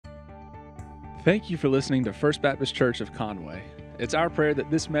Thank you for listening to First Baptist Church of Conway. It's our prayer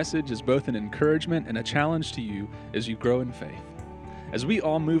that this message is both an encouragement and a challenge to you as you grow in faith. As we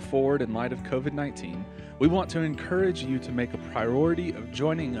all move forward in light of COVID-19, we want to encourage you to make a priority of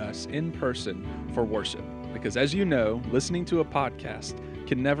joining us in person for worship. Because as you know, listening to a podcast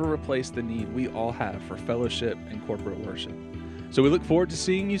can never replace the need we all have for fellowship and corporate worship. So we look forward to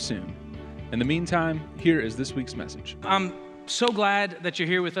seeing you soon. In the meantime, here is this week's message. I'm so glad that you're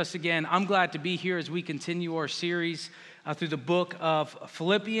here with us again. I'm glad to be here as we continue our series through the book of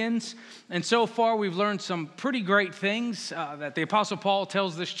Philippians. And so far, we've learned some pretty great things that the Apostle Paul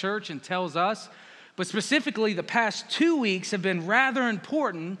tells this church and tells us. But specifically, the past 2 weeks have been rather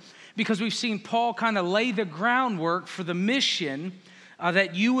important because we've seen Paul kind of lay the groundwork for the mission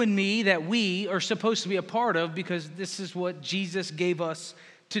that you and me, that we are supposed to be a part of, because this is what Jesus gave us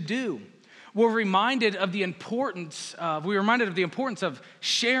to do. We're reminded of the importance of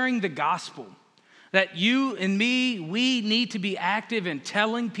sharing the gospel. That you and me, we need to be active in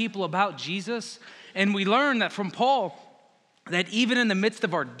telling people about Jesus. And we learn that from Paul that even in the midst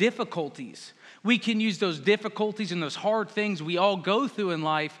of our difficulties, we can use those difficulties and those hard things we all go through in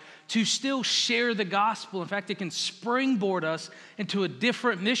life to still share the gospel. In fact, it can springboard us into a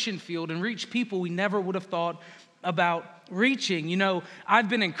different mission field and reach people we never would have thought about reaching. You know, I've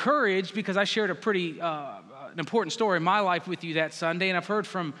been encouraged because I shared a pretty an important story in my life with you that Sunday, and I've heard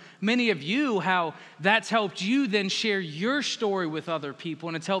from many of you how that's helped you then share your story with other people,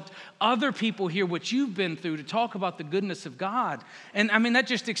 and it's helped other people hear what you've been through to talk about the goodness of God. And I mean, that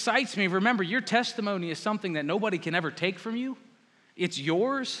just excites me. Remember, your testimony is something that nobody can ever take from you. It's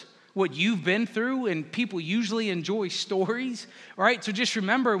yours, what you've been through, and people usually enjoy stories, right? So just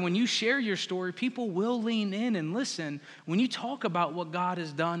remember, when you share your story, people will lean in and listen when you talk about what God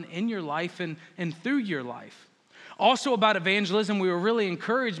has done in your life and through your life. Also about evangelism, we were really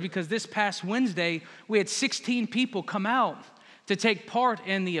encouraged because this past Wednesday, we had 16 people come out to take part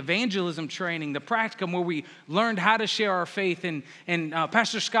in the evangelism training, the practicum, where we learned how to share our faith, and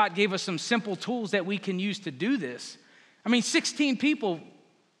Pastor Scott gave us some simple tools that we can use to do this. I mean, 16 people.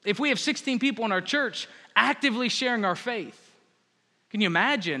 If we have 16 people in our church actively sharing our faith, can you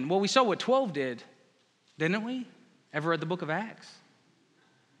imagine? Well, we saw what 12 did, didn't we? Ever read the book of Acts?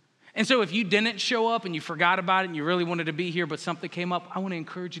 And so if you didn't show up and you forgot about it and you really wanted to be here, but something came up, I want to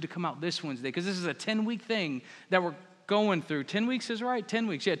encourage you to come out this Wednesday, because this is a 10-week thing that we're going through. 10 weeks is right? 10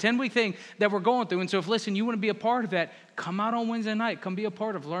 weeks, yeah, 10-week thing that we're going through. And so if, listen, you want to be a part of that, come out on Wednesday night. Come be a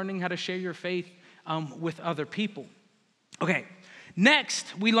part of learning how to share your faith with other people. Okay.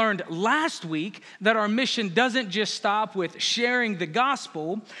 Next, we learned last week that our mission doesn't just stop with sharing the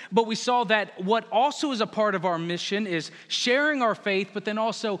gospel, but we saw that what also is a part of our mission is sharing our faith, but then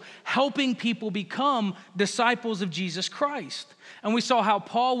also helping people become disciples of Jesus Christ. And we saw how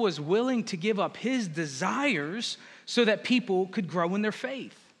Paul was willing to give up his desires so that people could grow in their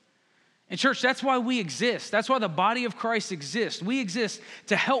faith. And church, that's why we exist. That's why the body of Christ exists. We exist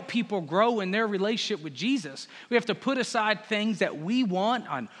to help people grow in their relationship with Jesus. We have to put aside things that we want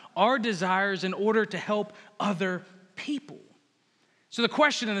on our desires in order to help other people. So the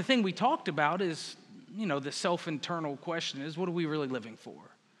question and the thing we talked about is, you know, the self-internal question is, what are we really living for?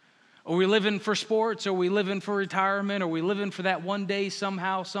 Are we living for sports? Are we living for retirement? Are we living for that one day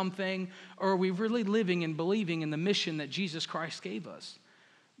somehow, something? Or are we really living and believing in the mission that Jesus Christ gave us?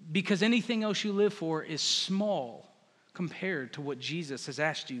 Because anything else you live for is small compared to what Jesus has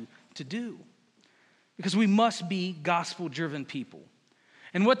asked you to do. Because we must be gospel-driven people.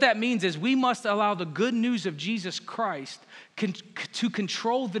 And what that means is we must allow the good news of Jesus Christ to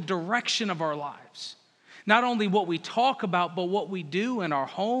control the direction of our lives. Not only what we talk about, but what we do in our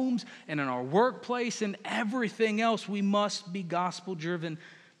homes and in our workplace and everything else. We must be gospel-driven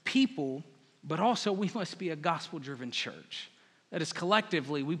people, but also we must be a gospel-driven church. That is,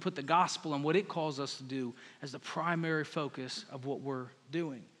 collectively, we put the gospel and what it calls us to do as the primary focus of what we're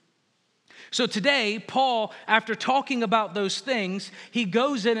doing. So today, Paul, after talking about those things, he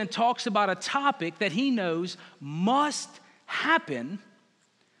goes in and talks about a topic that he knows must happen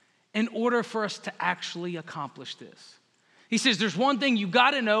in order for us to actually accomplish this. He says there's one thing you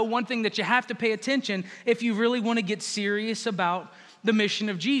got to know, one thing that you have to pay attention if you really want to get serious about the mission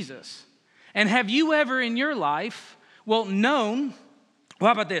of Jesus. And have you ever in your life known,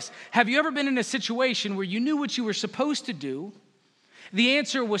 how about this? Have you ever been in a situation where you knew what you were supposed to do? The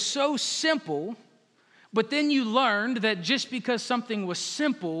answer was so simple, but then you learned that just because something was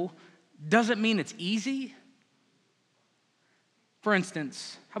simple doesn't mean it's easy. For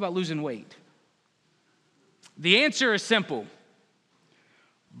instance, how about losing weight? The answer is simple.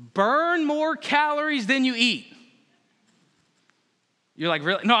 Burn more calories than you eat. You're like,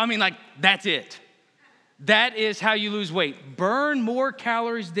 really? No, I mean, like, that's it. That is how you lose weight. Burn more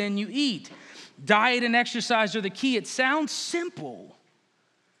calories than you eat. Diet and exercise are the key. It sounds simple,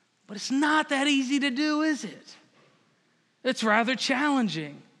 but it's not that easy to do, is it? It's rather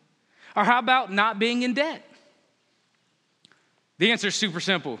challenging. Or how about not being in debt? The answer is super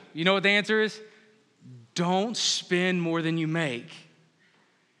simple. You know what the answer is? Don't spend more than you make.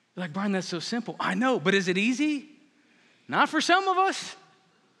 You're like, Brian, that's so simple. I know, but is it easy? Not for some of us.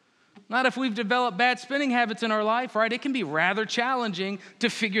 Not if we've developed bad spending habits in our life, right? It can be rather challenging to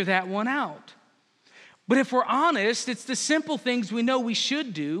figure that one out. But if we're honest, it's the simple things we know we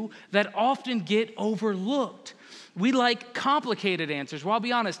should do that often get overlooked. We like complicated answers. Well, I'll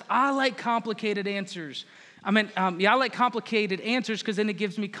be honest, I like complicated answers. I like complicated answers because then it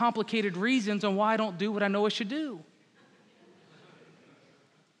gives me complicated reasons on why I don't do what I know I should do.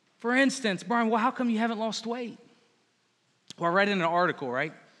 For instance, Brian, well, how come you haven't lost weight? Well, I read in an article,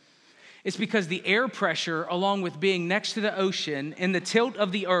 right? It's because the air pressure, along with being next to the ocean and the tilt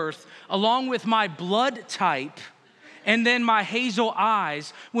of the earth, along with my blood type, and then my hazel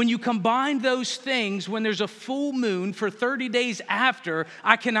eyes, when you combine those things, when there's a full moon for 30 days after,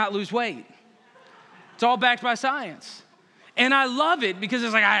 I cannot lose weight. It's all backed by science. And I love it because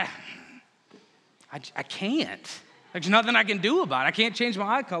it's like, I can't. There's nothing I can do about it. I can't change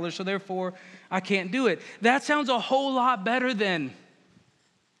my eye color, so therefore I can't do it. That sounds a whole lot better than,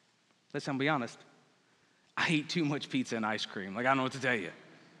 let's be honest, I eat too much pizza and ice cream. Like, I don't know what to tell you.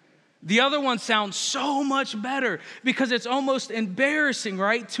 The other one sounds so much better because it's almost embarrassing,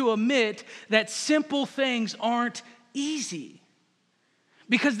 right, to admit that simple things aren't easy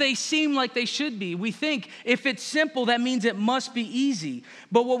because they seem like they should be. We think if it's simple, that means it must be easy.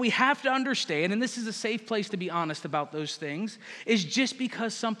 But what we have to understand, and this is a safe place to be honest about those things, is just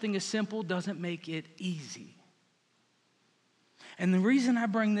because something is simple doesn't make it easy. And the reason I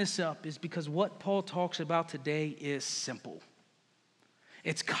bring this up is because what Paul talks about today is simple.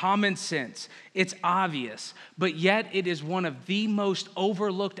 It's common sense, it's obvious, but yet it is one of the most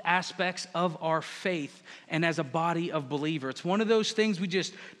overlooked aspects of our faith and as a body of believers. It's one of those things we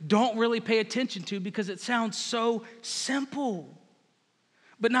just don't really pay attention to because it sounds so simple.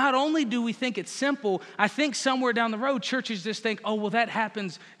 But not only do we think it's simple, I think somewhere down the road, churches just think, oh, well, that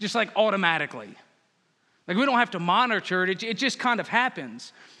happens just like automatically. Like we don't have to monitor it, it just kind of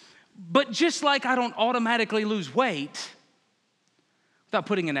happens. But just like I don't automatically lose weight without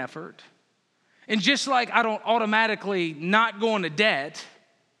putting in effort, and just like I don't automatically not go into debt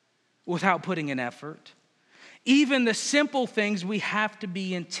without putting in effort, even the simple things we have to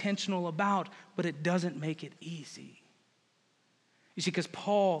be intentional about, but it doesn't make it easy. You see, because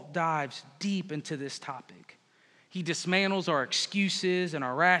Paul dives deep into this topic. He dismantles our excuses and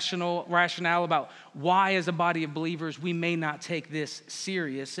our rationale about why, as a body of believers, we may not take this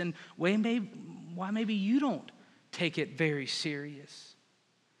serious, and why maybe you don't take it very serious.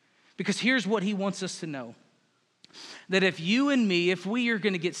 Because here's what he wants us to know. That if you and me, if we are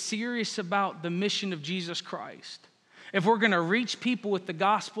going to get serious about the mission of Jesus Christ, if we're going to reach people with the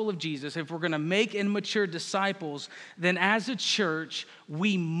gospel of Jesus, if we're going to make and mature disciples, then as a church,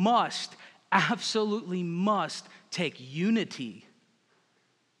 we must, absolutely must, take unity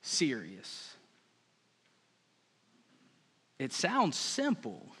serious. It sounds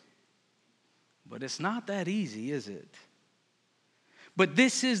simple, but it's not that easy, is it? But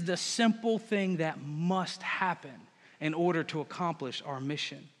this is the simple thing that must happen in order to accomplish our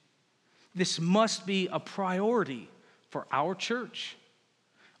mission. This must be a priority for our church,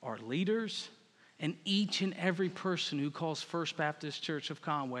 our leaders, and each and every person who calls First Baptist Church of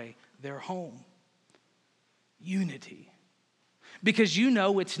Conway their home. Unity. Because you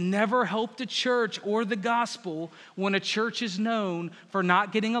know it's never helped a church or the gospel when a church is known for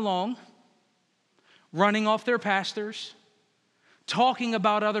not getting along, running off their pastors, talking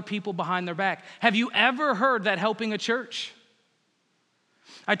about other people behind their back. Have you ever heard that helping a church?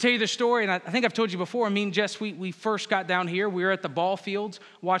 I tell you the story, and I think I've told you before. Me and Jess, we first got down here. We were at the ball fields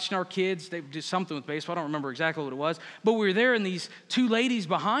watching our kids. They did something with baseball. I don't remember exactly what it was. But we were there, and these two ladies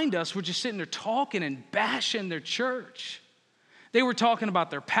behind us were just sitting there talking and bashing their church. They were talking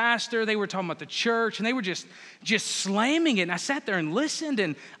about their pastor. They were talking about the church, and they were just slamming it. And I sat there and listened,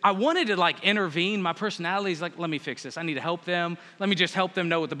 and I wanted to intervene. My personality is like, let me fix this. I need to help them. Let me just help them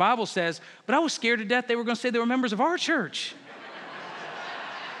know what the Bible says. But I was scared to death they were going to say they were members of our church.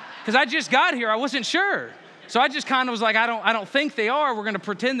 Because I just got here, I wasn't sure. So I just kind of was like, I don't think they are. We're going to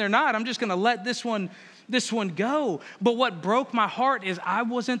pretend they're not. I'm just going to let this one go. But what broke my heart is I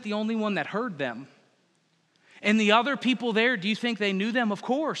wasn't the only one that heard them. And the other people there, do you think they knew them? Of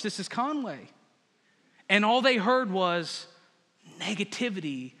course, this is Conway. And all they heard was,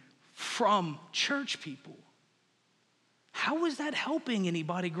 negativity from church people. How is that helping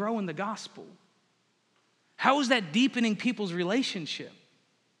anybody grow in the gospel? How is that deepening people's relationship?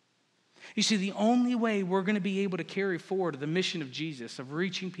 You see, the only way we're going to be able to carry forward the mission of Jesus, of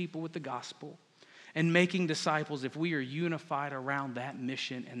reaching people with the gospel and making disciples, if we are unified around that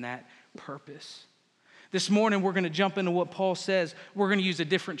mission and that purpose. This morning, we're going to jump into what Paul says. We're going to use a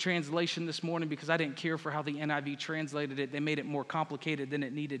different translation this morning because I didn't care for how the NIV translated it. They made it more complicated than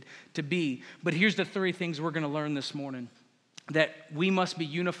it needed to be. But here's the three things we're going to learn this morning. That we must be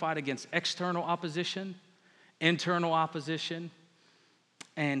unified against external opposition, internal opposition,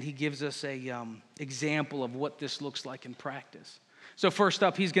 and he gives us an example of what this looks like in practice. So first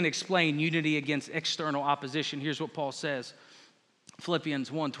up, he's going to explain unity against external opposition. Here's what Paul says,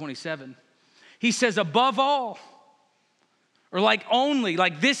 Philippians 1:27. He says, above all, or like only,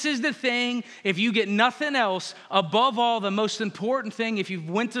 like this is the thing, if you get nothing else, above all, the most important thing, if you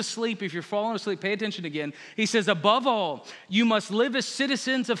went to sleep, if you're falling asleep, pay attention again. He says, above all, you must live as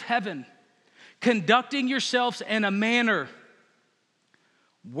citizens of heaven, conducting yourselves in a manner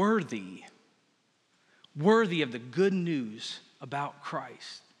worthy of the good news about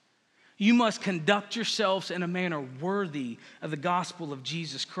Christ. You must conduct yourselves in a manner worthy of the gospel of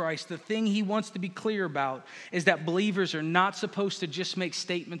Jesus Christ. The thing he wants to be clear about is that believers are not supposed to just make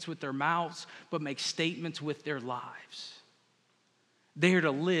statements with their mouths, but make statements with their lives. They are to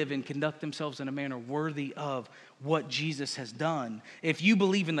live and conduct themselves in a manner worthy of what Jesus has done. If you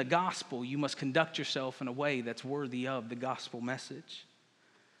believe in the gospel, you must conduct yourself in a way that's worthy of the gospel message.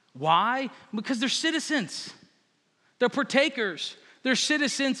 Why? Because they're citizens. They're partakers. They're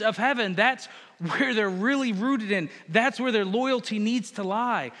citizens of heaven. That's where they're really rooted in. That's where their loyalty needs to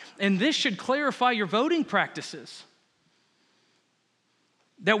lie. And this should clarify your voting practices.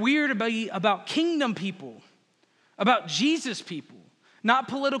 That we are to be about kingdom people, about Jesus people, not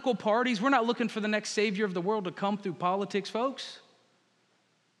political parties. We're not looking for the next savior of the world to come through politics, folks.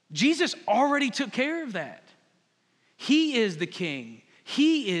 Jesus already took care of that. He is the king.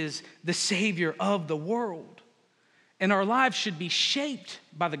 He is the savior of the world. And our lives should be shaped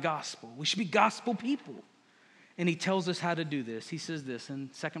by the gospel. We should be gospel people. And he tells us how to do this. He says this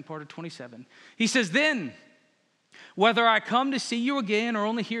in second part of 27. He says, then, whether I come to see you again or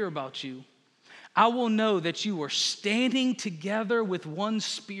only hear about you, I will know that you are standing together with one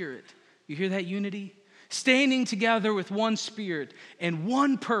spirit. You hear that unity? Standing together with one spirit and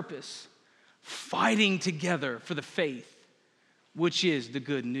one purpose, fighting together for the faith, which is the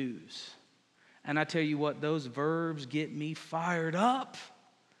good news. And I tell you what, those verbs get me fired up.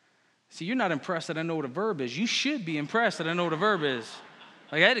 See, you're not impressed that I know what a verb is. You should be impressed that I know what a verb is.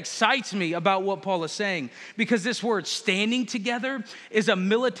 Like, that excites me about what Paul is saying, because this word standing together is a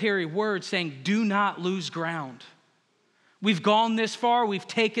military word saying do not lose ground. We've gone this far. We've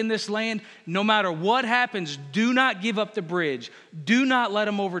taken this land. No matter what happens, do not give up the bridge. Do not let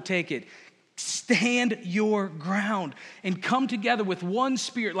them overtake it. Stand your ground and come together with one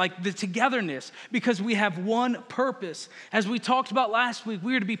spirit, like the togetherness, because we have one purpose. As we talked about last week,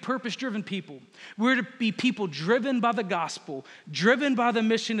 we are to be purpose-driven people. We're to be people driven by the gospel, driven by the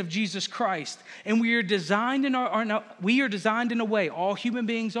mission of Jesus Christ. And we are designed in a way, all human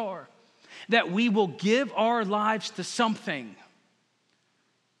beings are, that we will give our lives to something.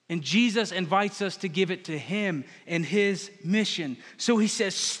 And Jesus invites us to give it to him and his mission. So he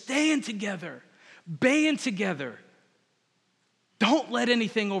says, stand together, band together. Don't let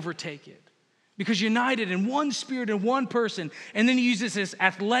anything overtake it. Because united in one spirit and one person. And then he uses this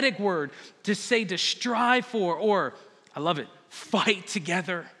athletic word to say to strive for, or, I love it, fight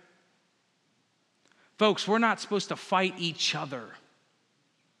together. Folks, we're not supposed to fight each other.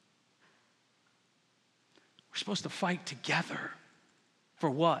 We're supposed to fight together. For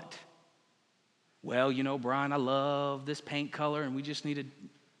what? Well, you know, Brian, I love this paint color, and we just needed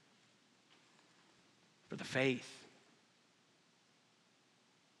for the faith.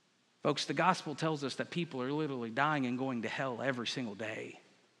 Folks, the gospel tells us that people are literally dying and going to hell every single day.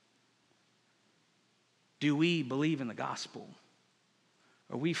 Do we believe in the gospel?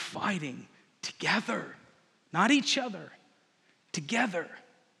 Are we fighting together, not each other, together,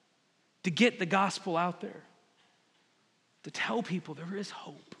 to get the gospel out there? To tell people there is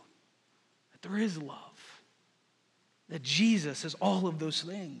hope, that there is love, that Jesus is all of those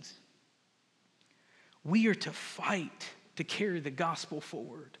things. We are to fight to carry the gospel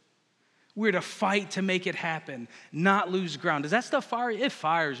forward. We're to fight to make it happen, not lose ground. Does that stuff fire you? It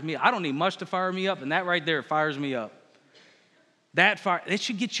fires me. I don't need much to fire me up, and that right there fires me up. It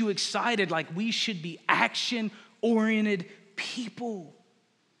should get you excited, like we should be action-oriented people.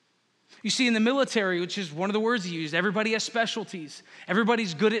 You see, in the military, which is one of the words he used, everybody has specialties.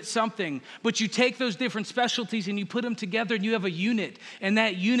 Everybody's good at something. But you take those different specialties and you put them together and you have a unit. And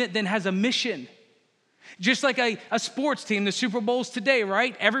that unit then has a mission. Just like a sports team, the Super Bowls today,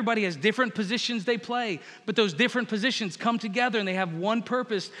 right? Everybody has different positions they play. But those different positions come together and they have one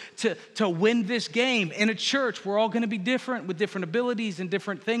purpose to win this game. In a church, we're all going to be different with different abilities and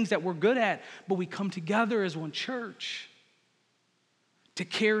different things that we're good at. But we come together as one church to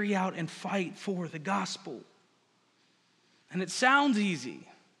carry out and fight for the gospel. And it sounds easy,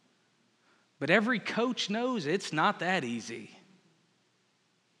 but every coach knows it's not that easy.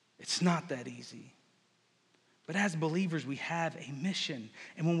 It's not that easy. But as believers, we have a mission,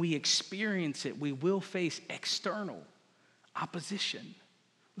 and when we experience it, we will face external opposition.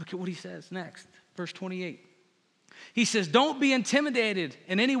 Look at what he says next, verse 28. He says, don't be intimidated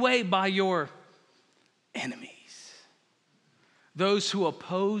in any way by your enemies. Those who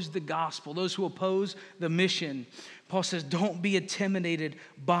oppose the gospel, those who oppose the mission. Paul says, don't be intimidated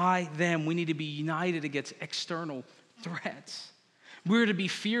by them. We need to be united against external threats. We're to be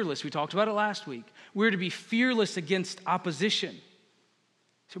fearless. We talked about it last week. We're to be fearless against opposition.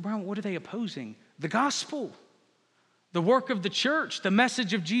 So, Brian, what are they opposing? The gospel, the work of the church, the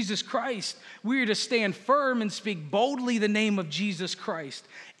message of Jesus Christ. We're to stand firm and speak boldly the name of Jesus Christ.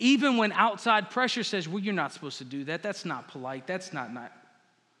 Even when outside pressure says, well, you're not supposed to do that. That's not polite. That's not.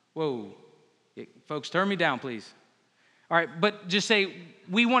 Whoa. Folks, turn me down, please. All right, but just say,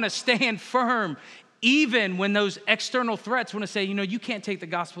 we want to stand firm even when those external threats want to say, you can't take the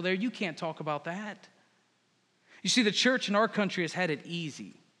gospel there. You can't talk about that. You see, the church in our country has had it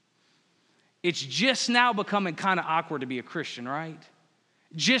easy. It's just now becoming kind of awkward to be a Christian, right?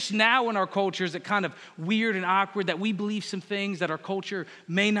 Just now in our culture is it kind of weird and awkward that we believe some things that our culture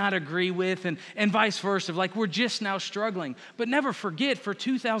may not agree with and vice versa. Like we're just now struggling. But never forget, for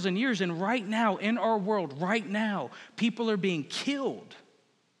 2,000 years and right now in our world, right now, people are being killed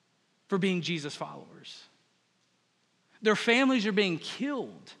for being Jesus followers. Their families are being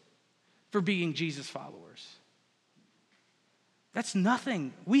killed for being Jesus followers. That's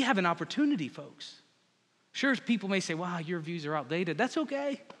nothing. We have an opportunity, folks. Sure, people may say, wow, your views are outdated. That's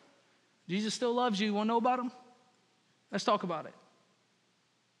okay. Jesus still loves you. You want to know about him? Let's talk about it.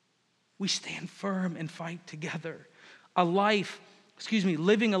 We stand firm and fight together.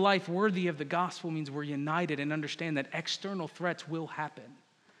 Living a life worthy of the gospel means we're united and understand that external threats will happen.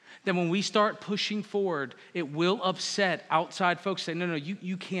 Then when we start pushing forward, it will upset outside folks. Say, no,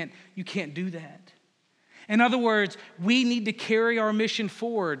 you can't do that. In other words, we need to carry our mission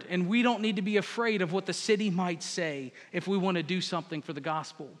forward, and we don't need to be afraid of what the city might say if we want to do something for the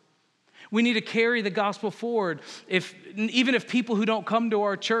gospel. We need to carry the gospel forward. Even if people who don't come to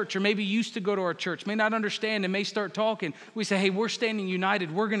our church or maybe used to go to our church may not understand and may start talking, we say, hey, we're standing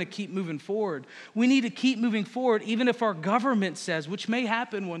united. We're going to keep moving forward. We need to keep moving forward even if our government says, which may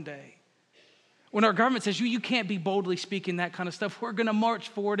happen one day. When our government says, you can't be boldly speaking that kind of stuff, we're going to march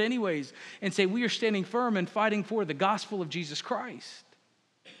forward anyways and say we are standing firm and fighting for the gospel of Jesus Christ.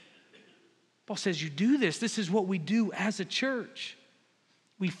 Paul says you do this. This is what we do as a church.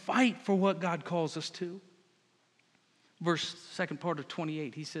 We fight for what God calls us to. Second part of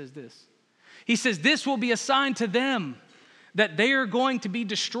 28, he says this. He says, this will be a sign to them that they are going to be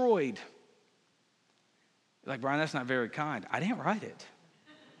destroyed. Like, Brian, that's not very kind. I didn't write it.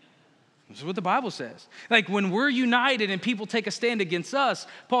 This is what the Bible says. Like when we're united and people take a stand against us,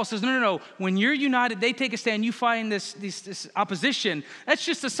 Paul says, no. When you're united, they take a stand, you find this opposition. That's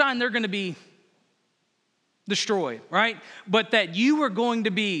just a sign they're going to be destroyed, right? But that you are going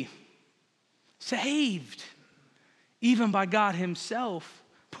to be saved, even by God himself.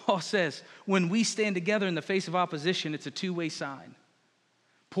 Paul says, when we stand together in the face of opposition, it's a two-way sign,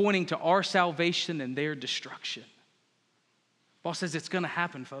 pointing to our salvation and their destruction. Paul says it's going to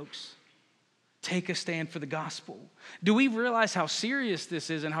happen, folks. Take a stand for the gospel. Do we realize how serious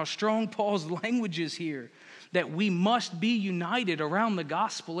this is and how strong Paul's language is here? That we must be united around the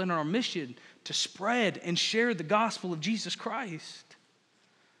gospel in our mission to spread and share the gospel of Jesus Christ.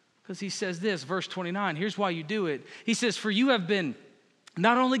 Because he says this, verse 29, here's why you do it. He says, for you have been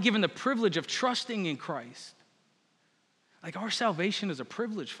not only given the privilege of trusting in Christ. Like our salvation is a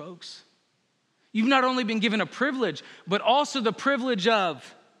privilege, folks. You've not only been given a privilege, but also the privilege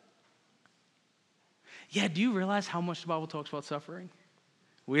of, do you realize how much the Bible talks about suffering?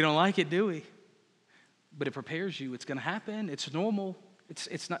 We don't like it, do we? But it prepares you. It's going to happen. It's normal.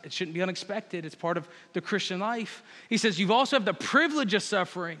 It's not. It shouldn't be unexpected. It's part of the Christian life. He says, you've also have the privilege of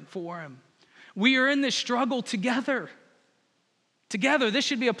suffering for him. We are in this struggle together. Together, this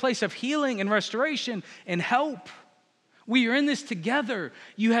should be a place of healing and restoration and help. We are in this together.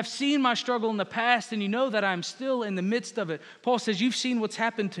 You have seen my struggle in the past, and you know that I'm still in the midst of it. Paul says, you've seen what's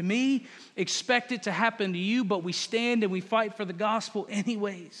happened to me. Expect it to happen to you, but we stand and we fight for the gospel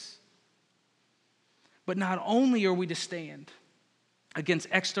anyways. But not only are we to stand against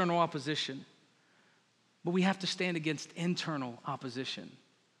external opposition, but we have to stand against internal opposition.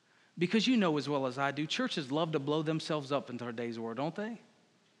 Because you know as well as I do, churches love to blow themselves up in our day's world, don't they?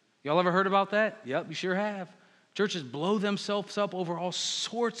 Y'all ever heard about that? Yep, you sure have. Churches blow themselves up over all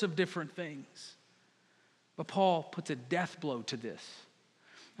sorts of different things. But Paul puts a death blow to this.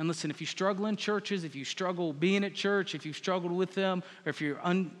 And listen, if you struggle in churches, if you struggle being at church, if you've struggled with them, or if you're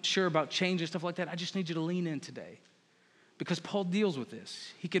unsure about change and stuff like that, I just need you to lean in today. Because Paul deals with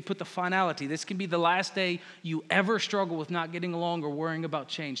this. He could put the finality. This can be the last day you ever struggle with not getting along or worrying about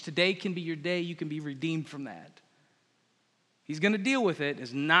change. Today can be your day. You can be redeemed from that. He's going to deal with it.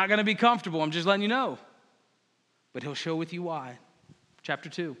 It's not going to be comfortable. I'm just letting you know. But he'll show with you why. Chapter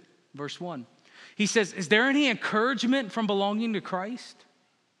 2, verse 1. He says, is there any encouragement from belonging to Christ?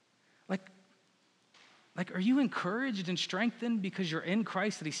 Like, are you encouraged and strengthened because you're in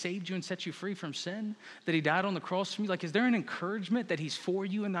Christ, that he saved you and set you free from sin, that he died on the cross for you? Like, is there an encouragement that he's for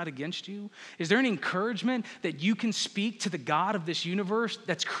you and not against you? Is there an encouragement that you can speak to the God of this universe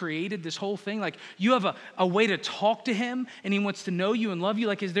that's created this whole thing? Like, you have a way to talk to him and he wants to know you and love you.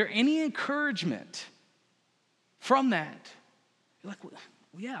 Like, is there any encouragement from that? You're like, well,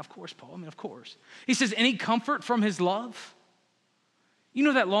 yeah, of course, Paul. I mean, of course. He says, any comfort from his love? You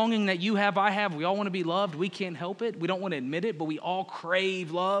know that longing that you have, I have, we all want to be loved. We can't help it. We don't want to admit it, but we all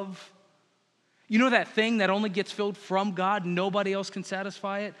crave love. You know that thing that only gets filled from God, nobody else can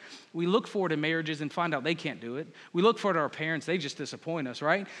satisfy it? We look for it in marriages and find out they can't do it. We look for it in our parents, they just disappoint us,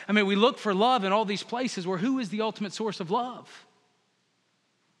 right? I mean, we look for love in all these places where who is the ultimate source of love?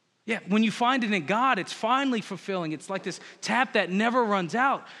 Yeah, when you find it in God, it's finally fulfilling. It's like this tap that never runs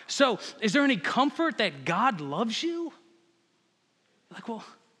out. So, is there any comfort that God loves you? Like, well,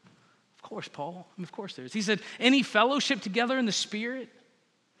 of course, Paul. I mean, of course there is. He said, any fellowship together in the Spirit?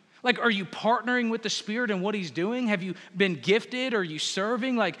 Like, are you partnering with the Spirit in what he's doing? Have you been gifted? Are you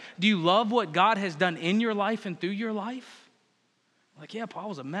serving? Like, do you love what God has done in your life and through your life? Like, yeah, Paul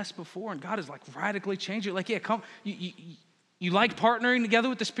was a mess before, and God has like radically changed you. Like, yeah, come. You like partnering together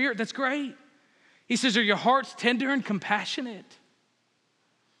with the Spirit? That's great. He says, are your hearts tender and compassionate?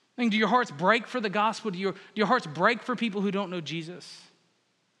 I mean, do your hearts break for the gospel? Do your hearts break for people who don't know Jesus?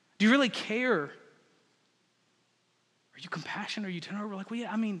 Do you really care? Are you compassionate? Are you tender? We're like, well,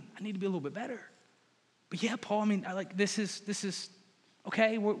 yeah, I mean, I need to be a little bit better. But yeah, Paul, I mean, this is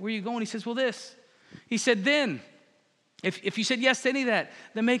okay. Where are you going? He says, well, this. He said, then, if you said yes to any of that,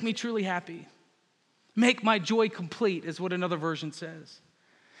 then make me truly happy. Make my joy complete is what another version says.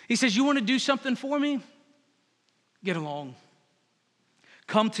 He says, you want to do something for me? Get along.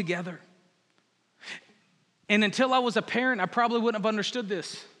 Come together. And until I was a parent, I probably wouldn't have understood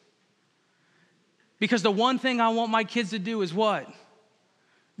this. Because the one thing I want my kids to do is what?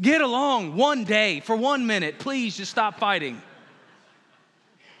 Get along one day for 1 minute. Please just stop fighting.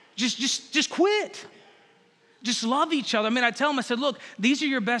 Just quit. Just love each other. I mean, I tell them, I said, look, these are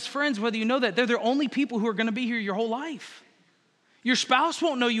your best friends, whether you know that. They're the only people who are going to be here your whole life. Your spouse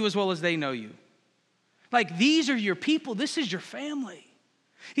won't know you as well as they know you. Like, these are your people. This is your family.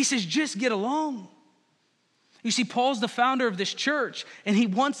 He says, just get along. You see, Paul's the founder of this church, and he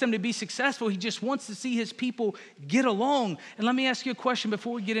wants them to be successful. He just wants to see his people get along. And let me ask you a question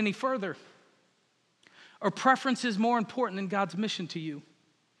before we get any further. Are preferences more important than God's mission to you?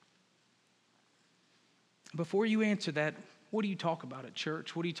 Before you answer that, what do you talk about at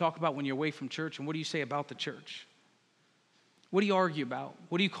church? What do you talk about when you're away from church? And what do you say about the church? What do you argue about?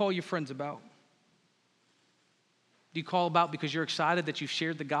 What do you call your friends about? Do you call about because you're excited that you've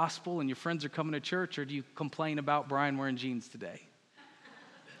shared the gospel and your friends are coming to church, or do you complain about Brian wearing jeans today?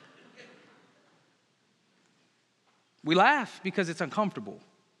 We laugh because it's uncomfortable.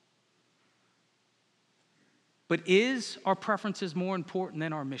 But is our preferences more important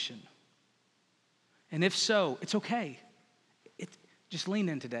than our mission? And if so, it's okay. Just lean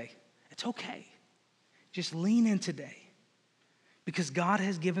in today. It's okay. Just lean in today. Because God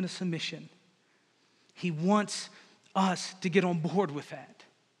has given us a mission. He wants us to get on board with that.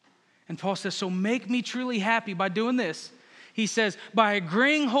 And Paul says, so make me truly happy by doing this. He says, by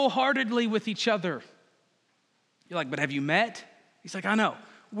agreeing wholeheartedly with each other. You're like, but have you met? He's like, I know.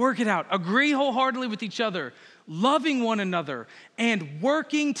 Work it out. Agree wholeheartedly with each other. Loving one another. And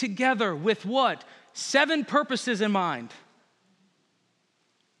working together with what? 7 purposes in mind.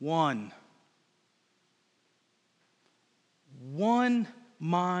 1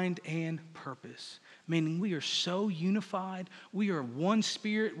 mind, and purpose. Meaning we are so unified. We are one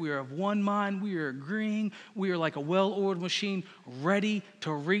spirit. We are of one mind. We are agreeing. We are like a well-oiled machine, ready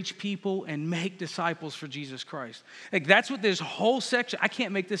to reach people and make disciples for Jesus Christ. Like that's what this whole section, I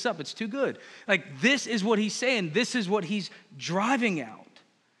can't make this up. It's too good. Like this is what he's saying. This is what he's driving out.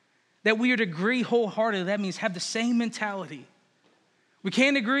 That we are to agree wholeheartedly. That means have the same mentality. We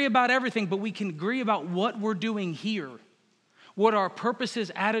can't agree about everything, but we can agree about what we're doing here, what our purpose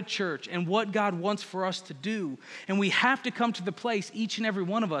is at a church, and what God wants for us to do. And we have to come to the place, each and every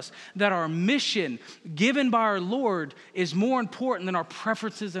one of us, that our mission given by our Lord is more important than our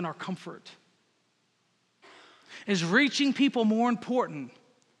preferences and our comfort. Is reaching people more important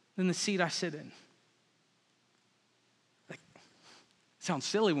than the seat I sit in? Like, sounds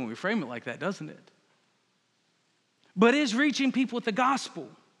silly when we frame it like that, doesn't it? But is reaching people with the gospel,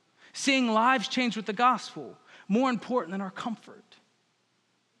 seeing lives change with the gospel, more important than our comfort?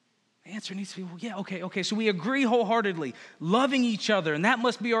 The answer needs to be, well, yeah, okay. So we agree wholeheartedly, loving each other, and that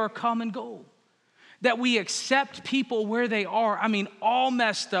must be our common goal. That we accept people where they are. I mean, all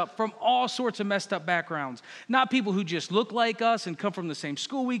messed up, from all sorts of messed up backgrounds. Not people who just look like us and come from the same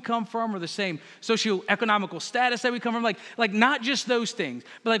school we come from or the same socioeconomical status that we come from. Like not just those things,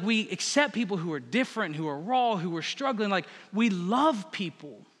 but like we accept people who are different, who are raw, who are struggling. Like we love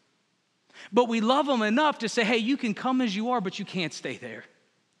people. But we love them enough to say, hey, you can come as you are, but you can't stay there.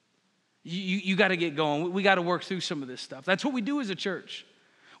 You got to get going. We got to work through some of this stuff. That's what we do as a church.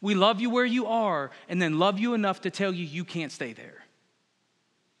 We love you where you are and then love you enough to tell you you can't stay there.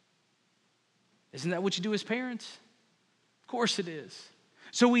 Isn't that what you do as parents? Of course it is.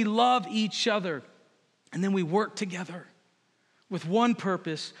 So we love each other and then we work together with one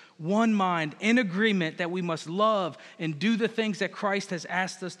purpose, one mind, in agreement that we must love and do the things that Christ has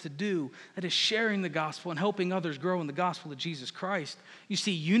asked us to do. That is sharing the gospel and helping others grow in the gospel of Jesus Christ. You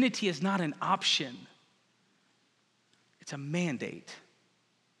see, unity is not an option. It's a mandate.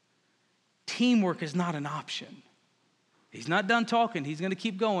 Teamwork is not an option. He's not done talking. He's going to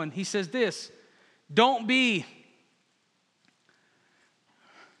keep going. He says this, don't be,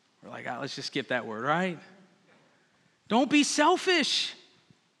 we're like, let's just skip that word, right? Don't be selfish.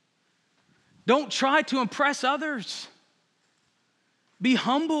 Don't try to impress others. Be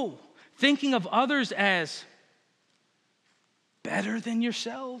humble, thinking of others as better than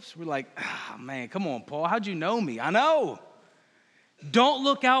yourselves. We're like, man, come on, Paul. How'd you know me? I know. Don't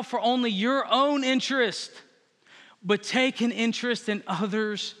look out for only your own interest, but take an interest in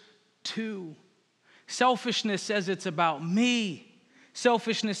others too. Selfishness says it's about me.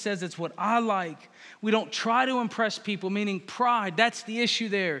 Selfishness says it's what I like. We don't try to impress people, meaning pride. That's the issue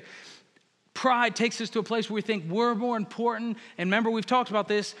there. Pride takes us to a place where we think we're more important. And remember, we've talked about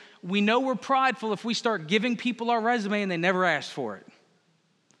this. We know we're prideful if we start giving people our resume and they never ask for it.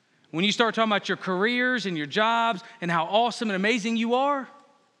 When you start talking about your careers and your jobs and how awesome and amazing you are,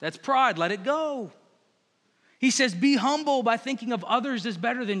 that's pride. Let it go. He says, be humble by thinking of others as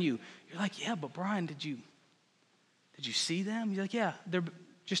better than you. You're like, yeah, but Brian, did you see them? He's like, yeah,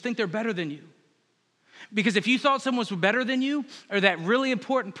 just think they're better than you. Because if you thought someone was better than you or that really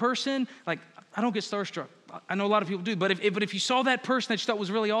important person, like I don't get starstruck. I know a lot of people do, but if you saw that person that you thought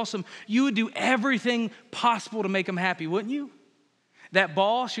was really awesome, you would do everything possible to make them happy, wouldn't you? That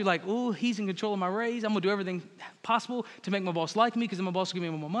boss, you're like, oh, he's in control of my raise. I'm going to do everything possible to make my boss like me because then my boss will give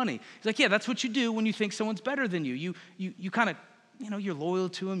me more money. He's like, yeah, that's what you do when you think someone's better than you. You kind of, you're loyal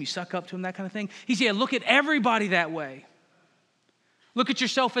to him. You suck up to him, that kind of thing. He's, yeah, look at everybody that way. Look at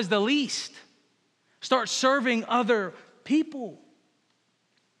yourself as the least. Start serving other people.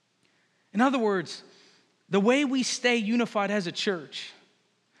 In other words, the way we stay unified as a church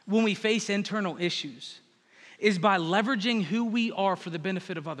when we face internal issues is by leveraging who we are for the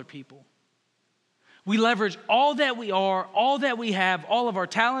benefit of other people. We leverage all that we are, all that we have, all of our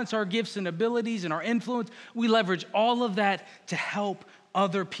talents, our gifts and abilities and our influence. We leverage all of that to help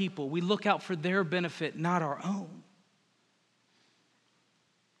other people. We look out for their benefit, not our own.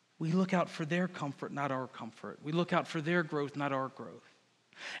 We look out for their comfort, not our comfort. We look out for their growth, not our growth.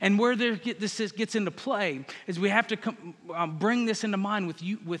 And where this gets into play is we have to bring this into mind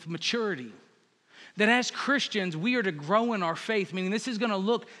with maturity. That as Christians, we are to grow in our faith, meaning this is going to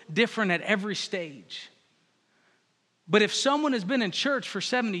look different at every stage. But if someone has been in church for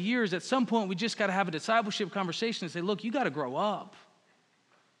 70 years, at some point we just got to have a discipleship conversation and say, look, you got to grow up.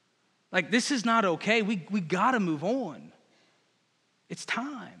 Like, this is not okay. We got to move on. It's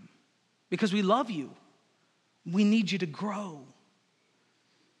time because we love you. We need you to grow.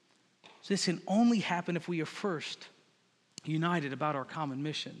 So this can only happen if we are first united about our common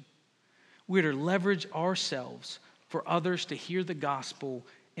mission. We're to leverage ourselves for others to hear the gospel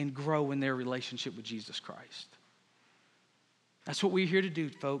and grow in their relationship with Jesus Christ. That's what we're here to do,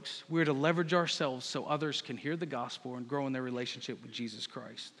 folks. We're to leverage ourselves so others can hear the gospel and grow in their relationship with Jesus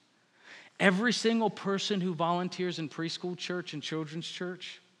Christ. Every single person who volunteers in preschool church and children's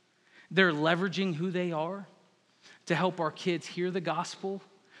church, they're leveraging who they are to help our kids hear the gospel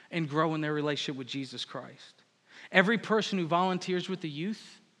and grow in their relationship with Jesus Christ. Every person who volunteers with the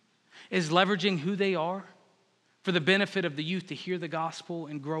youth is leveraging who they are for the benefit of the youth to hear the gospel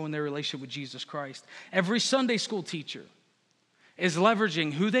and grow in their relationship with Jesus Christ. Every Sunday school teacher is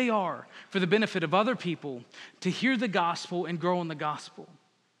leveraging who they are for the benefit of other people to hear the gospel and grow in the gospel.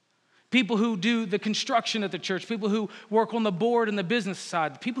 People who do the construction at the church, people who work on the board and the business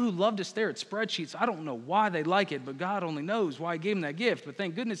side, the people who love to stare at spreadsheets. I don't know why they like it, but God only knows why He gave them that gift. But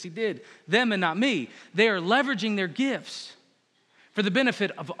thank goodness He did, them and not me. They are leveraging their gifts for the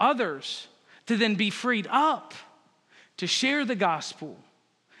benefit of others to then be freed up to share the gospel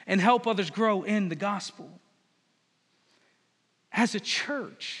and help others grow in the gospel. As a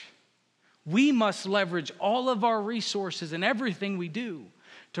church, we must leverage all of our resources and everything we do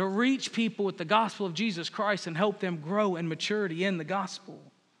to reach people with the gospel of Jesus Christ and help them grow in maturity in the gospel.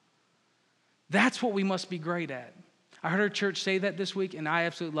 That's what we must be great at. I heard our church say that this week, and I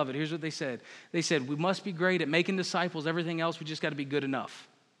absolutely love it. Here's what they said. They said, we must be great at making disciples. Everything else, we just got to be good enough.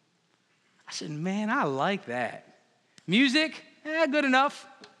 I said, man, I like that. Music, good enough.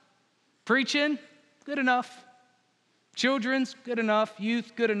 Preaching, good enough. Children's, good enough.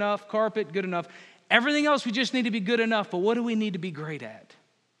 Youth, good enough. Carpet, good enough. Everything else, we just need to be good enough. But what do we need to be great at?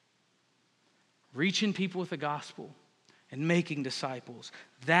 Reaching people with the gospel and making disciples.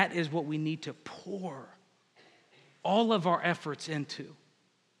 That is what we need to pour all of our efforts into.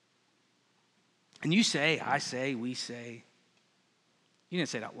 And you say, I say, we say. You didn't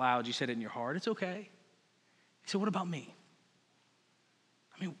say it out loud. You said it in your heart. It's okay. So what about me?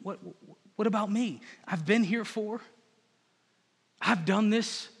 I mean, what about me? I've been here for. I've done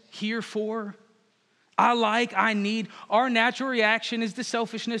this here for. I need. Our natural reaction is the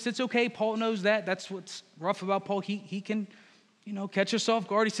selfishness. It's okay. Paul knows that. That's what's rough about Paul. He can, catch us off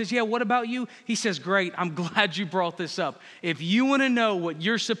guard. He says, yeah, what about you? He says, great. I'm glad you brought this up. If you want to know what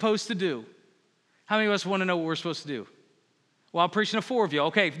you're supposed to do, how many of us want to know what we're supposed to do? Well, I'm preaching to 4 of you.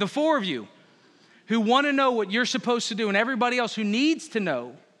 Okay, the 4 of you who want to know what you're supposed to do and everybody else who needs to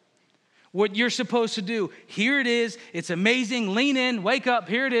know what you're supposed to do. Here it is. It's amazing. Lean in. Wake up.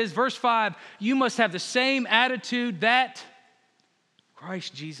 Here it is. Verse 5. You must have the same attitude that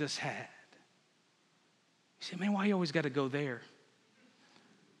Christ Jesus had. You say, man, why you always got to go there?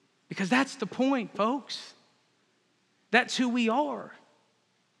 Because that's the point, folks. That's who we are.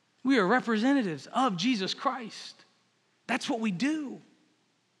 We are representatives of Jesus Christ. That's what we do.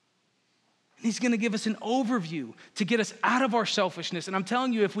 And He's going to give us an overview to get us out of our selfishness. And I'm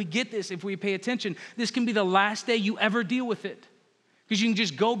telling you, if we get this, if we pay attention, this can be the last day you ever deal with it. Because you can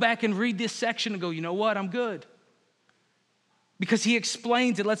just go back and read this section and go, you know what, I'm good. Because He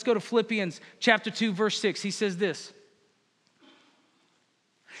explains it. Let's go to Philippians chapter 2, verse 6. He says this.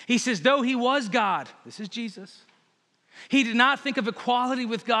 He says, though He was God, this is Jesus, He did not think of equality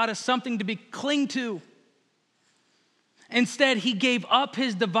with God as something to be cling to. Instead, He gave up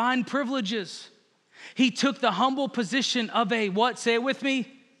His divine privileges. He took the humble position of a, what? Say it with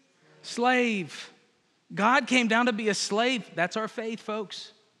me. Slave. God came down to be a slave. That's our faith,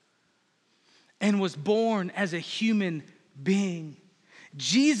 folks. And was born as a human being.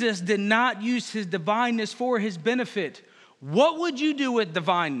 Jesus did not use His divineness for His benefit. What would you do with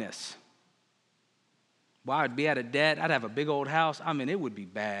divineness? Well, I'd be out of debt. I'd have a big old house. I mean, it would be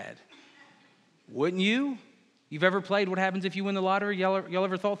bad. Wouldn't you? You've ever played What Happens If You Win the Lottery? Y'all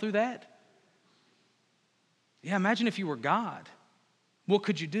ever thought through that? Yeah, imagine if you were God. What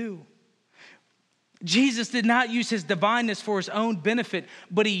could you do? Jesus did not use His divineness for His own benefit,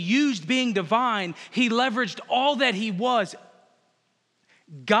 but He used being divine. He leveraged all that He was.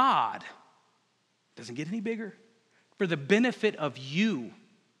 God doesn't get any bigger. For the benefit of you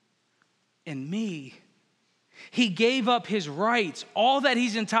and me. He gave up His rights, all that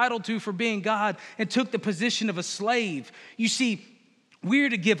He's entitled to for being God, and took the position of a slave. You see, we are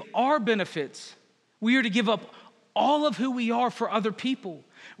to give our benefits. We are to give up all of who we are for other people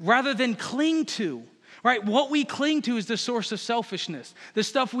rather than cling to. Right? What we cling to is the source of selfishness, the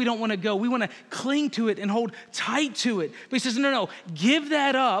stuff we don't want to go. We want to cling to it and hold tight to it. But He says, no, give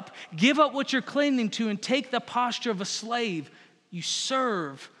that up. Give up what you're clinging to and take the posture of a slave. You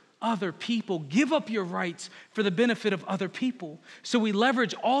serve other people. Give up your rights for the benefit of other people. So we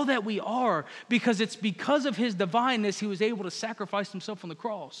leverage all that we are because it's because of His divineness He was able to sacrifice Himself on the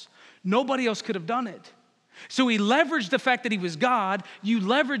cross. Nobody else could have done it. So he leveraged the fact that he was God. You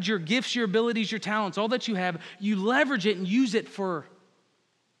leverage your gifts, your abilities, your talents, all that you have. You leverage it and use it for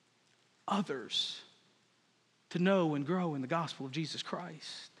others to know and grow in the gospel of Jesus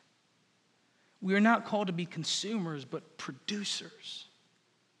Christ. We are not called to be consumers, but producers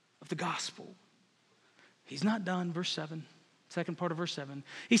of the gospel. He's not done. Verse 7, second part of verse 7.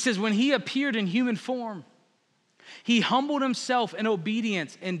 He says, when he appeared in human form, he humbled himself in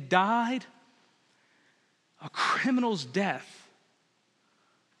obedience and died a criminal's death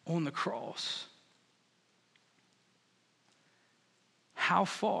on the cross. How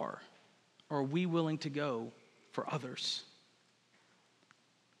far are we willing to go for others?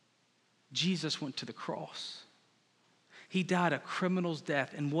 Jesus went to the cross. He died a criminal's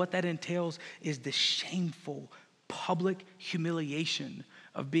death, and what that entails is the shameful public humiliation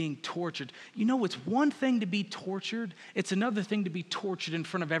of being tortured. You know, it's one thing to be tortured, it's another thing to be tortured in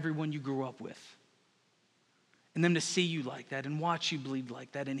front of everyone you grew up with. And them to see you like that and watch you bleed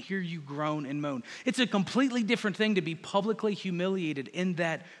like that and hear you groan and moan. It's a completely different thing to be publicly humiliated in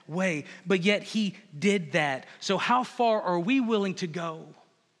that way, but yet he did that. So how far are we willing to go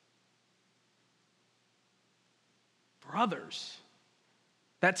for others?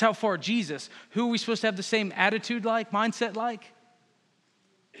 That's how far Jesus, who are we supposed to have the same attitude like, mindset like?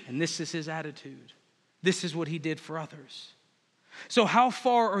 And this is his attitude. This is what he did for others. So how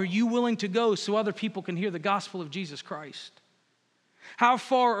far are you willing to go so other people can hear the gospel of Jesus Christ? How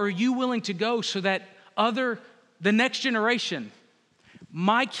far are you willing to go so that the next generation,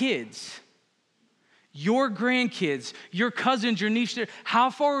 my kids, your grandkids, your cousins, your niece, how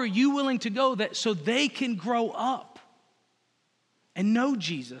far are you willing to go so they can grow up and know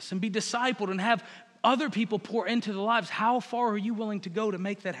Jesus and be discipled and have other people pour into their lives? How far are you willing to go to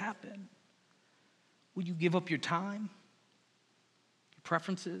make that happen? Will you give up your time?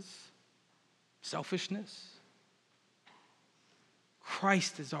 Preferences, selfishness?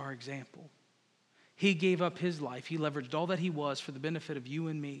 Christ is our example. He gave up his life. He leveraged all that he was for the benefit of you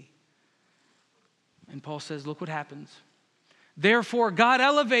and me. And Paul says, look what happens. Therefore, God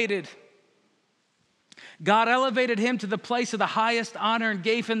elevated him to the place of the highest honor and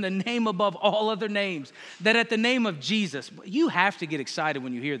gave him the name above all other names, that at the name of Jesus, you have to get excited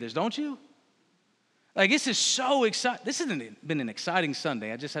when you hear this, don't you? Like, this is so exciting. This hasn't been an exciting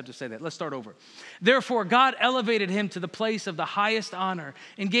Sunday. I just have to say that. Let's start over. Therefore, God elevated him to the place of the highest honor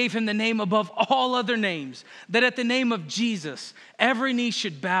and gave him the name above all other names, that at the name of Jesus, every knee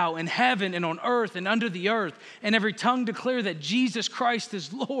should bow in heaven and on earth and under the earth, and every tongue declare that Jesus Christ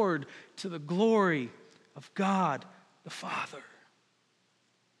is Lord, to the glory of God the Father.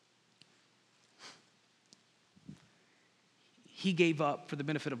 He gave up for the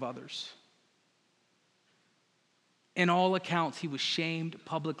benefit of others. In all accounts, he was shamed,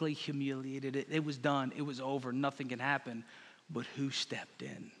 publicly humiliated. It was done. It was over. Nothing can happen. But who stepped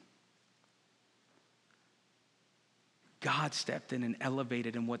in? God stepped in and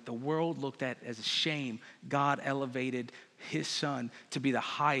elevated. And what the world looked at as a shame, God elevated his son to be the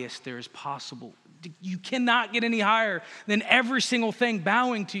highest there is possible. You cannot get any higher than every single thing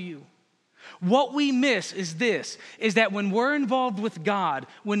bowing to you. What we miss is this, is that when we're involved with God,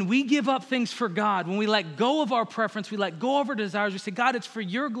 when we give up things for God, when we let go of our preference, we let go of our desires, we say, God, it's for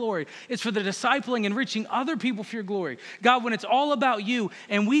your glory. It's for the discipling and reaching other people for your glory. God, when it's all about you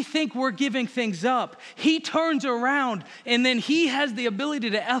and we think we're giving things up, he turns around and then he has the ability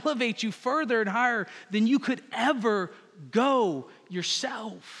to elevate you further and higher than you could ever go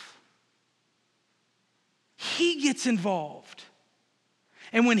yourself. He gets involved.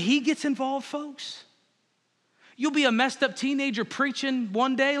 And when he gets involved, folks, you'll be a messed up teenager preaching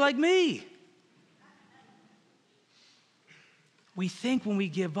one day like me. We think when we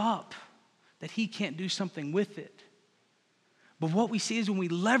give up that he can't do something with it. But what we see is when we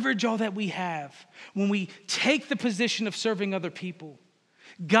leverage all that we have, when we take the position of serving other people,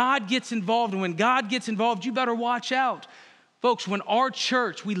 God gets involved. And when God gets involved, you better watch out. Folks, when our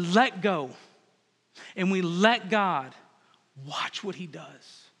church, we let go and we let God, watch what he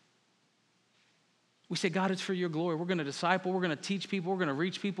does. We say, God, it's for your glory. We're going to disciple. We're going to teach people. We're going to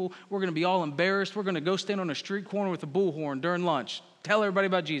reach people. We're going to be all embarrassed. We're going to go stand on a street corner with a bullhorn during lunch. Tell everybody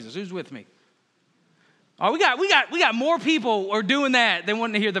about Jesus. Who's with me? Oh, we got more people are doing that than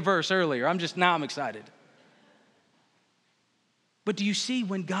wanting to hear the verse earlier. I'm excited. But do you see,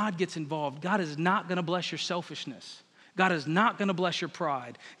 when God gets involved, God is not going to bless your selfishness. God is not going to bless your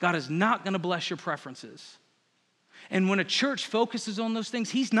pride. God is not going to bless your preferences. And when a church focuses on those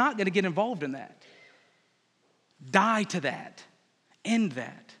things, he's not going to get involved in that. Die to that. End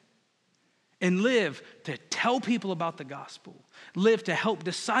that. And live to tell people about the gospel. Live to help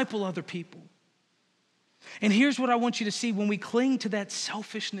disciple other people. And here's what I want you to see. When we cling to that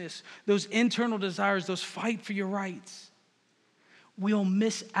selfishness, those internal desires, those fight for your rights, we'll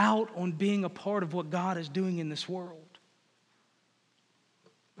miss out on being a part of what God is doing in this world.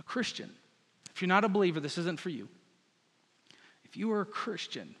 A Christian, if you're not a believer, this isn't for you. If you are a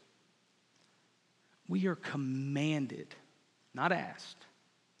Christian, we are commanded, not asked,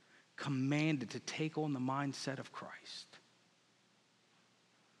 commanded to take on the mindset of Christ.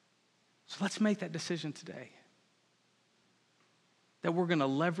 So let's make that decision today, that we're going to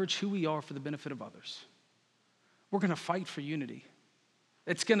leverage who we are for the benefit of others. We're going to fight for unity.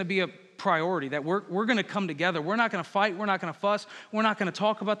 It's going to be a priority that we're going to come together. We're not going to fight. We're not going to fuss. We're not going to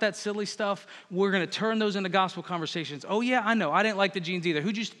talk about that silly stuff. We're going to turn those into gospel conversations. Oh, yeah, I know. I didn't like the jeans either.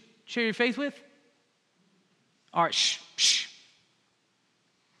 Who'd you share your faith with? All right, shh.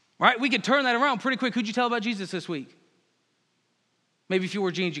 All right, we could turn that around pretty quick. Who'd you tell about Jesus this week? Maybe if you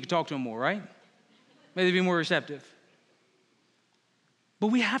wore jeans, you could talk to them more, right? Maybe they'd be more receptive. But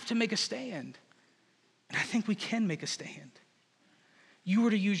we have to make a stand. And I think we can make a stand. You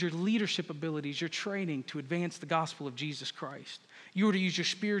are to use your leadership abilities, your training to advance the gospel of Jesus Christ. You are to use your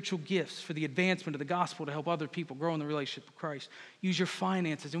spiritual gifts for the advancement of the gospel to help other people grow in the relationship with Christ. Use your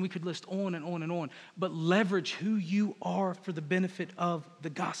finances, and we could list on and on and on. But leverage who you are for the benefit of the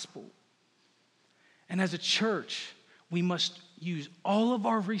gospel. And as a church, we must use all of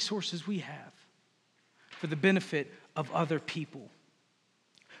our resources we have for the benefit of other people.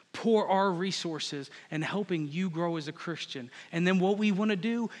 Pour our resources in helping you grow as a Christian. And then what we want to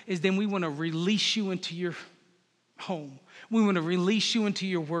do is then we want to release you into your home. We want to release you into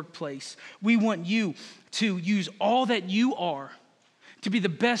your workplace. We want you to use all that you are to be the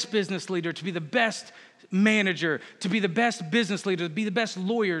best business leader, to be the best manager, to be the best business leader, to be the best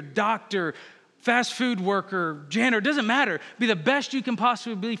lawyer, doctor, fast food worker, janitor. It doesn't matter. Be the best you can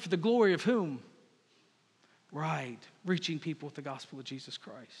possibly be for the glory of whom? Right, reaching people with the gospel of Jesus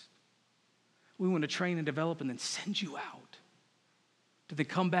Christ. We want to train and develop and then send you out. To then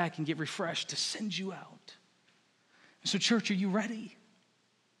come back and get refreshed to send you out. So church, are you ready?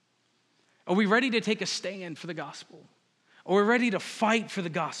 Are we ready to take a stand for the gospel? Are we ready to fight for the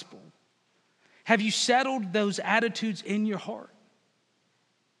gospel? Have you settled those attitudes in your heart?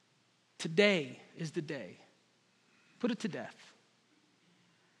 Today is the day. Put it to death.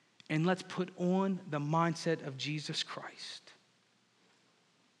 And let's put on the mindset of Jesus Christ.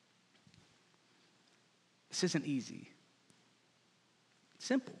 This isn't easy. It's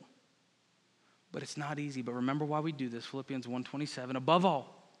simple. But it's not easy. But remember why we do this. Philippians 1:27. Above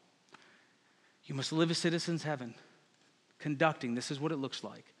all, you must live as citizens of heaven. Conducting, this is what it looks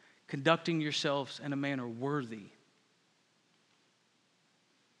like. Conducting yourselves in a manner worthy.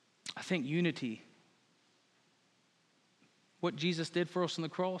 I think unity, what Jesus did for us on the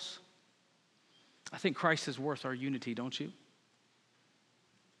cross, I think Christ is worth our unity, don't you?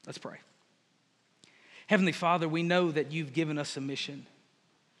 Let's pray. Heavenly Father, we know that you've given us a mission.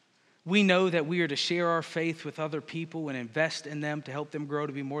 We know that we are to share our faith with other people and invest in them to help them grow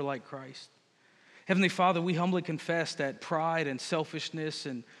to be more like Christ. Heavenly Father, we humbly confess that pride and selfishness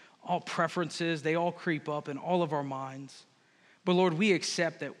and all preferences, they all creep up in all of our minds. But Lord, we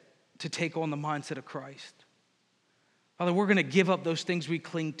accept that to take on the mindset of Christ. Father, we're going to give up those things we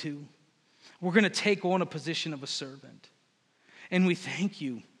cling to. We're going to take on a position of a servant. And we thank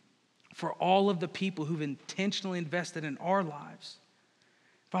you for all of the people who've intentionally invested in our lives.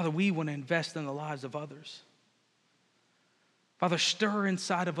 Father, we want to invest in the lives of others. Father, stir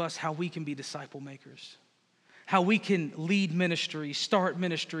inside of us how we can be disciple makers, how we can lead ministries, start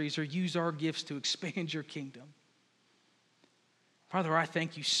ministries, or use our gifts to expand your kingdom. Father, I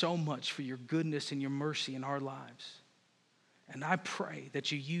thank you so much for your goodness and your mercy in our lives. And I pray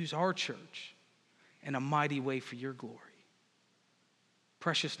that you use our church in a mighty way for your glory.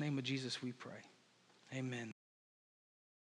 Precious name of Jesus we pray. Amen.